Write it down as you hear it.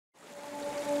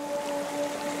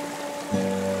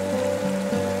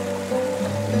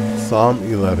Psalm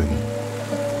 11.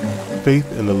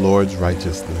 Faith in the Lord's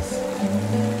righteousness.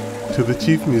 To the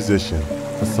chief musician,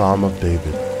 a psalm of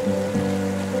David.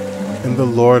 In the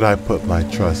Lord I put my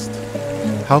trust.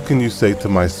 How can you say to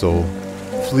my soul,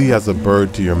 flee as a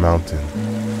bird to your mountain?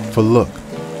 For look,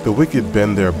 the wicked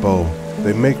bend their bow,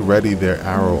 they make ready their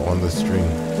arrow on the string,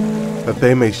 that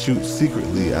they may shoot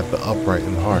secretly at the upright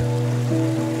in heart.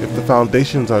 If the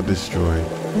foundations are destroyed,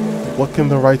 what can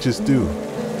the righteous do?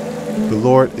 The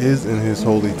Lord is in his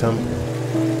holy temple.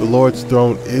 The Lord's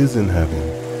throne is in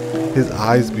heaven. His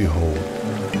eyes behold.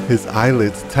 His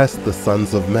eyelids test the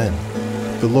sons of men.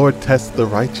 The Lord tests the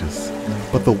righteous,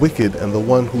 but the wicked and the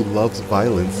one who loves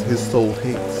violence his soul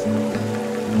hates.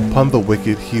 Upon the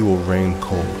wicked he will rain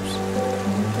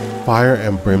coals. Fire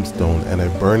and brimstone and a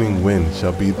burning wind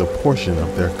shall be the portion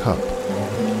of their cup.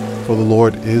 For the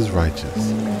Lord is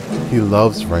righteous. He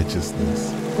loves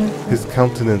righteousness. His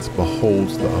countenance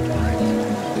beholds the upright.